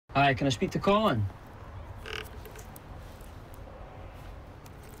Hi, can I speak to Colin?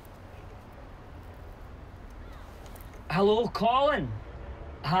 Hello, Colin.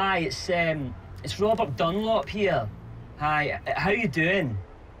 Hi, it's Robert Dunlop here. Hi, how you doing?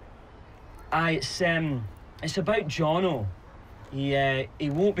 Hi, it's about Johnno. He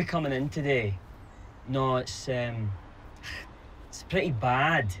won't be coming in today. No, it's pretty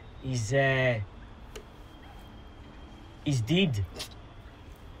bad. He's dead.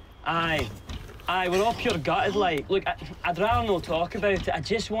 Aye, we're all pure gutted, like. Look, I'd rather not talk about it. I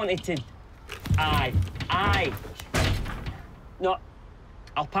just wanted to... Aye. No,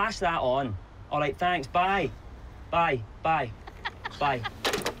 I'll pass that on. All right, thanks, bye. Bye.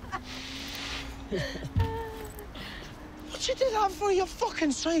 What'd you do that for, you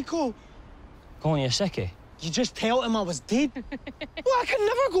fucking psycho? Calling you a sickie? You just told him I was dead. Well, I can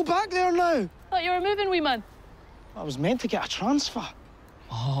never go back there now. Thought you were moving, wee man. I was meant to get a transfer.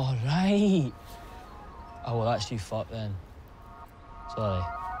 Oh, right. Oh, well, that's you fucked then. Sorry.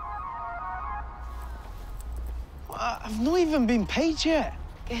 Well, I've not even been paid yet.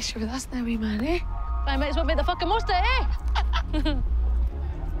 Guess you're with us now, wee man, eh? I might as well make the fucking most of it, eh?